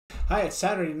Hi, it's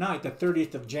Saturday night, the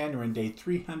 30th of January, and day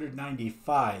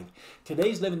 395.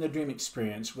 Today's Living the Dream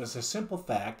experience was a simple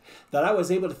fact that I was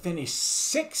able to finish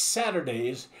 6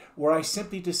 Saturdays where I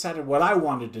simply decided what I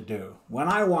wanted to do, when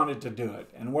I wanted to do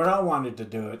it, and where I wanted to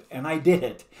do it, and I did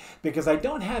it. Because I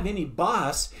don't have any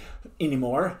boss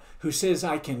anymore who says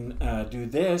I can do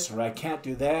this or I can't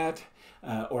do that,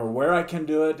 or where I can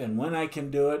do it and when I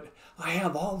can do it. I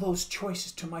have all those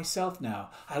choices to myself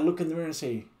now. I look in the mirror and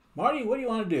say, Marty, what do you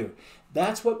want to do?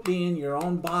 That's what being your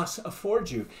own boss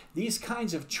affords you. These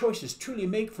kinds of choices truly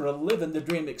make for a living the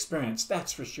dream experience,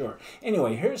 that's for sure.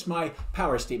 Anyway, here's my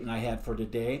power statement I had for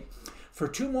today. For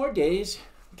 2 more days,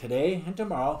 today and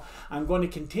tomorrow, I'm going to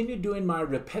continue doing my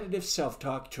repetitive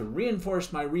self-talk to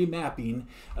reinforce my remapping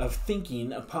of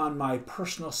thinking upon my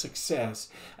personal success,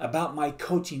 about my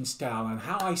coaching style and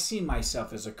how I see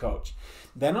myself as a coach.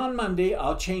 Then on Monday,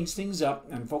 I'll change things up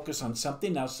and focus on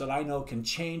something else that I know can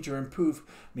change or improve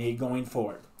me going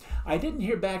forward. I didn't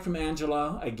hear back from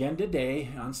Angela again today.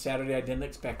 On Saturday, I didn't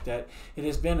expect that. It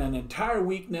has been an entire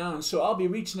week now, and so I'll be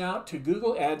reaching out to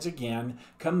Google Ads again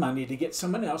come Monday to get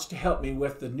someone else to help me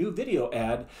with the new video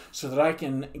ad so that I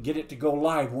can get it to go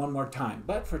live one more time.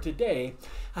 But for today,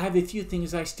 I have a few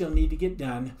things I still need to get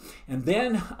done, and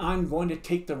then I'm going to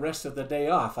take the rest of the day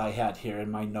off I had here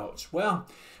in my notes. Well,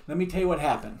 let me tell you what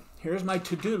happened. Here's my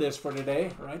to-do list for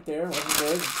today, right there. Wasn't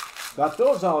good. Got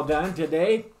those all done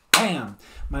today. Bam!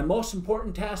 My most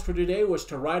important task for today was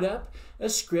to write up a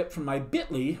script for my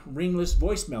Bitly ringless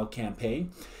voicemail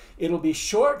campaign. It'll be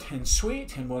short and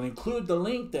sweet and will include the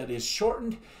link that is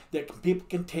shortened that people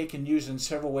can take and use in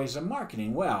several ways of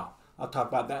marketing. Well, I'll talk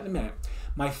about that in a minute.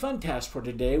 My fun task for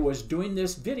today was doing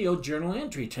this video journal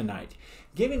entry tonight,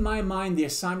 giving my mind the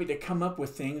assignment to come up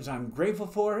with things I'm grateful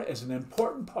for as an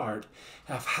important part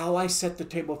of how I set the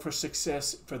table for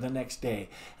success for the next day.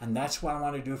 And that's what I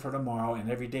want to do for tomorrow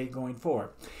and every day going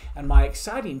forward. And my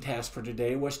exciting task for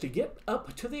today was to get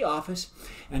up to the office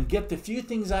and get the few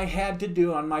things I had to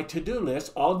do on my to-do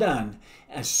list all done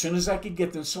as soon as I could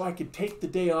get them so I could take the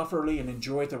day off early and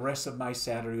enjoy the rest of my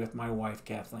Saturday with my wife,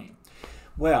 Kathleen.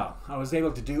 Well, I was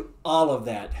able to do all of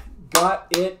that. Got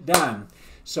it done.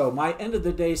 So my end of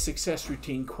the day success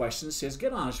routine question says,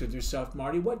 get honest with yourself,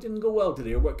 Marty. What didn't go well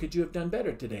today, or what could you have done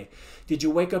better today? Did you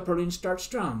wake up early and start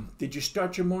strong? Did you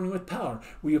start your morning with power?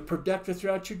 Were you productive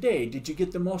throughout your day? Did you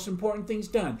get the most important things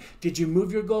done? Did you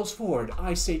move your goals forward?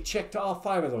 I say check to all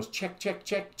 5 of those. Check, check,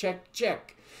 check, check,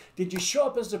 check. Did you show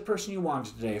up as the person you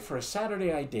wanted today? For a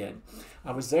Saturday, I did.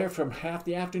 I was there from half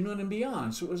the afternoon and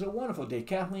beyond, so it was a wonderful day.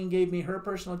 Kathleen gave me her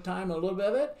personal time, a little bit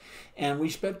of it, and we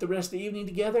spent the rest of the evening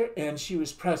together, and she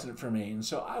was present for me, and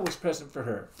so I was present for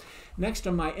her. Next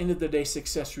on my end-of-the-day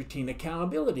success routine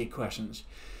accountability questions.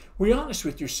 Were you honest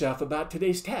with yourself about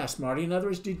today's task, Marty? In other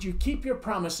words, did you keep your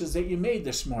promises that you made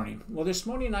this morning? Well, this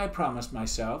morning I promised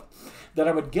myself that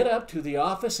I would get up to the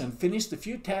office and finish the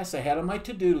few tasks I had on my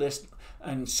to-do list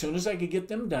and as soon as I could get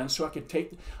them done so I could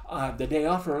take the day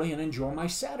off early and enjoy my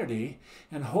Saturday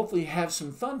and hopefully have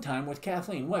some fun time with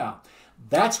Kathleen. Well,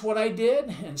 that's what I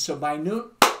did, and so by noon,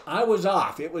 I was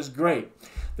off. It was great.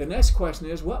 The next question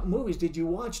is, what movies did you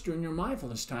watch during your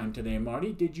mindfulness time today,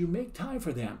 Marty? Did you make time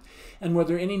for them? And were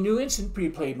there any new instant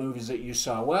pre-played movies that you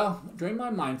saw? Well, during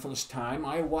my mindfulness time,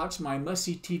 I watched my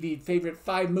must-see TV favorite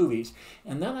 5 movies.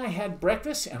 And then I had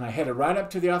breakfast, and I headed right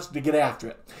up to the office to get after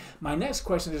it. My next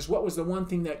question is, what was the one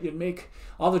thing that you'd make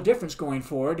all the difference going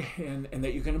forward and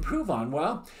that you can improve on?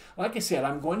 Well, like I said,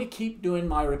 I'm going to keep doing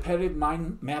my repetitive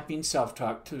mind mapping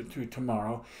self-talk through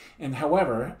tomorrow. And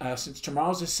however, since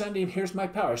tomorrow's a Sunday, here's my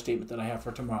power statement that I have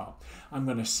for tomorrow. I'm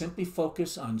going to simply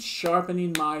focus on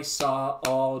sharpening my saw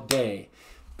all day,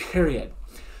 period.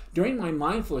 During my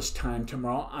mindfulness time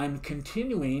tomorrow, I'm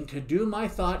continuing to do my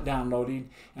thought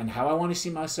downloading and how I want to see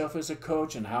myself as a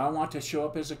coach and how I want to show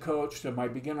up as a coach to my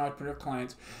beginner entrepreneur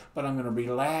clients, but I'm going to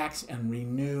relax and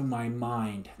renew my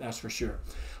mind, that's for sure.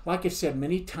 Like I've said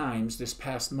many times this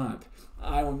past month,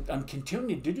 I'm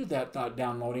continuing to do that thought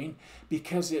downloading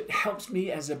because it helps me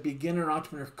as a beginner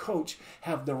entrepreneur coach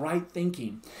have the right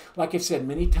thinking. Like I've said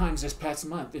many times this past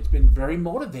month, it's been very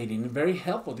motivating and very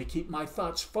helpful to keep my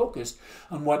thoughts focused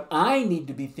on what I need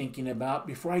to be thinking about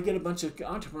before I get a bunch of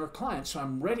entrepreneur clients, so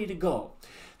I'm ready to go.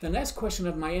 The next question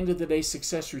of my end-of-the-day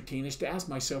success routine is to ask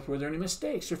myself, were there any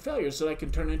mistakes or failures that I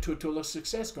can turn into a tool of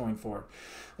success going forward?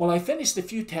 Well, I finished the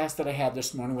few tasks that I had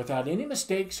this morning without any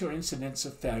mistakes or incidents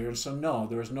of failure, so no,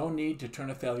 there is no need to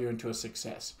turn a failure into a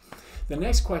success. The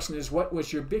next question is, what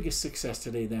was your biggest success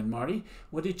today then, Marty?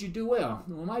 What did you do well?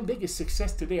 Well, my biggest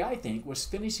success today, I think, was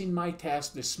finishing my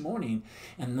task this morning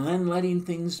and then letting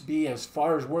things be, as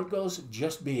far as work goes,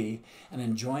 just be, and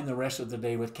enjoying the rest of the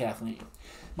day with Kathleen.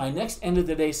 My next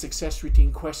end-of-the-day success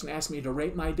routine question asked me to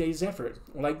rate my day's effort.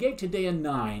 Well, I gave today a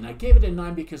 9. I gave it a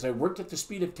 9 because I worked at the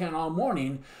speed of 10 all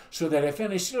morning so that I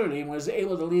finished early and was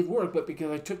able to leave work, but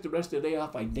because I took the rest of the day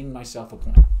off, I dinged myself a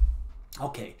point.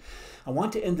 Okay, I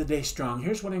want to end the day strong.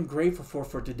 Here's what I'm grateful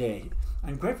for today.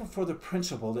 I'm grateful for the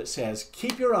principle that says,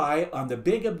 keep your eye on the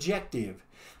big objective,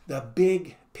 the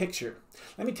big picture.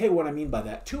 Let me tell you what I mean by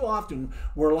that. Too often,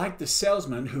 we're like the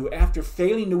salesman who, after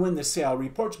failing to win the sale,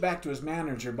 reports back to his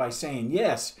manager by saying,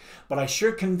 yes, but I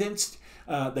sure convinced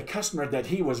the customer that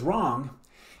he was wrong.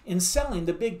 In selling,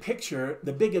 the big picture,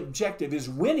 the big objective is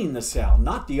winning the sale,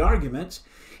 not the arguments.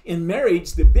 In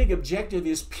marriage, the big objective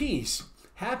is peace,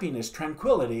 happiness,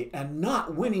 tranquility, and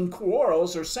not winning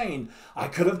quarrels or saying, I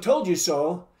could have told you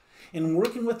so. In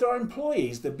working with our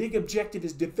employees, the big objective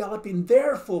is developing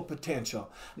their full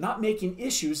potential, not making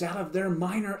issues out of their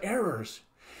minor errors.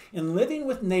 In living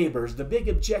with neighbors, the big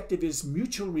objective is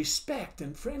mutual respect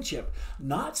and friendship,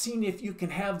 not seeing if you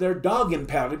can have their dog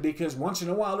impounded because once in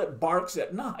a while it barks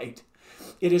at night.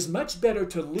 It is much better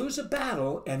to lose a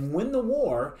battle and win the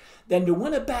war than to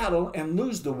win a battle and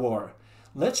lose the war.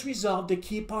 Let's resolve to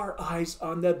keep our eyes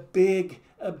on the big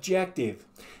objective.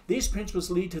 These principles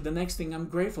lead to the next thing I'm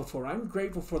grateful for. I'm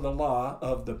grateful for the law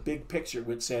of the big picture,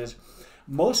 which says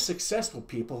most successful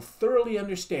people thoroughly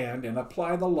understand and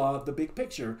apply the law of the big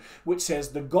picture, which says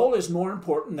the goal is more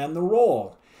important than the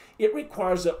role. It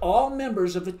requires that all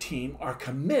members of the team are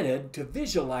committed to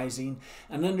visualizing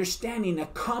and understanding a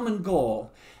common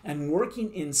goal and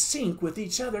working in sync with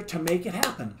each other to make it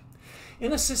happen.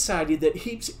 In a society that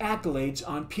heaps accolades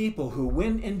on people who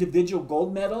win individual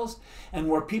gold medals and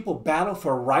where people battle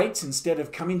for rights instead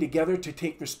of coming together to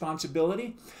take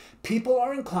responsibility, people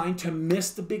are inclined to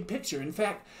miss the big picture. In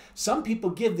fact, some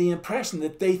people give the impression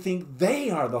that they think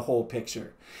they are the whole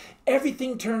picture.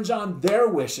 Everything turns on their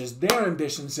wishes, their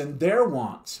ambitions, and their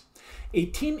wants. A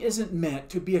team isn't meant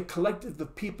to be a collective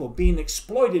of people being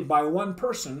exploited by one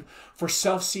person for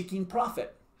self-seeking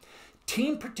profit.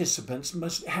 Team participants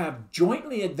must have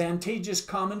jointly advantageous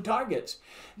common targets.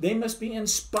 They must be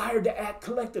inspired to act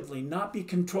collectively, not be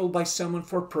controlled by someone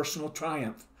for personal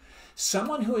triumph.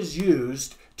 Someone who is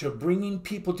used to bringing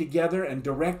people together and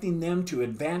directing them to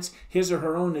advance his or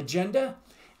her own agenda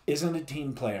isn't a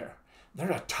team player. They're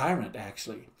a tyrant,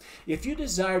 actually. If you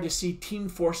desire to see team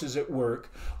forces at work,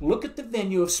 look at the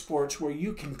venue of sports where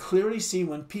you can clearly see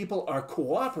when people are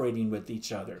cooperating with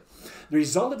each other. The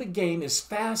result of a game is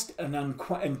fast and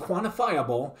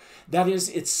quantifiable. That is,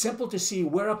 it's simple to see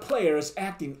where a player is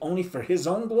acting only for his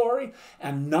own glory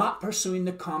and not pursuing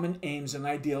the common aims and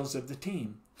ideals of the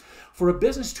team. For a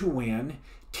business to win,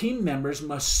 team members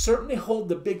must certainly hold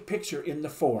the big picture in the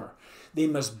fore. They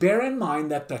must bear in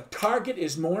mind that the target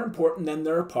is more important than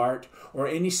their part or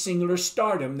any singular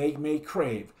stardom they may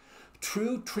crave.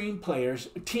 True team players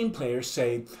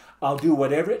say, I'll do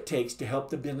whatever it takes to help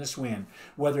the business win.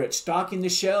 Whether it's stocking the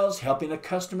shelves, helping a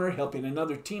customer, helping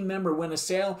another team member win a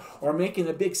sale, or making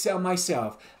a big sale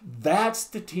myself. That's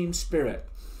the team spirit.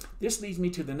 This leads me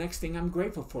to the next thing I'm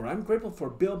grateful for. I'm grateful for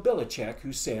Bill Belichick,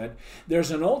 who said, there's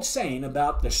an old saying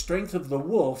about the strength of the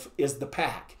wolf is the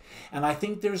pack. And I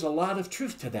think there's a lot of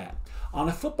truth to that. On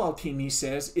a football team, he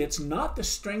says, it's not the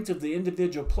strength of the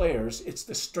individual players, it's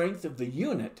the strength of the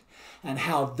unit and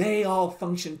how they all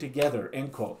function together,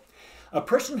 end quote. A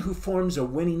person who forms a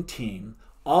winning team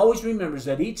always remembers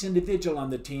that each individual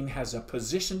on the team has a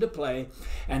position to play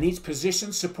and each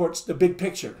position supports the big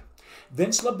picture.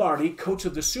 Vince Lombardi, coach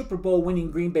of the Super Bowl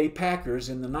winning Green Bay Packers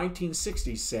in the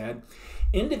 1960s, said,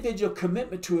 individual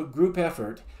commitment to a group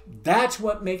effort, that's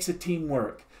what makes a team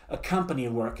work, a company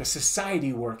work, a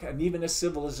society work, and even a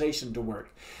civilization to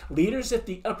work. Leaders at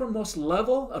the uppermost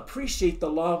level appreciate the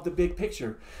law of the big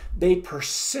picture. They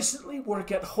persistently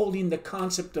work at holding the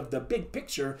concept of the big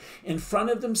picture in front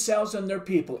of themselves and their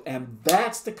people, and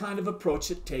that's the kind of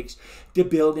approach it takes to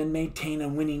build and maintain a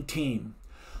winning team.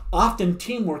 Often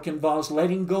teamwork involves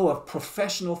letting go of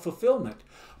professional fulfillment,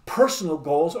 personal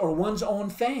goals, or one's own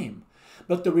fame.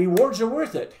 But the rewards are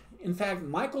worth it. In fact,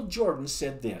 Michael Jordan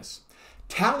said this,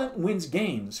 talent wins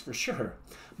games for sure,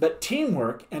 but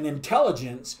teamwork and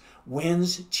intelligence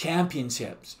wins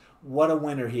championships. What a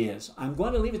winner he is. I'm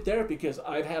going to leave it there because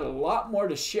I've had a lot more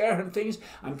to share and things.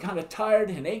 I'm kind of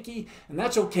tired and achy, and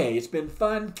that's okay. It's been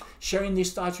fun sharing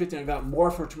these thoughts with you. I've got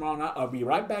more for tomorrow night. I'll be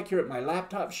right back here at my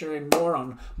laptop sharing more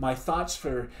on my thoughts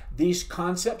for these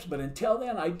concepts. But until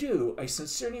then, I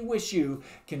sincerely wish you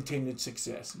continued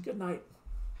success. Good night.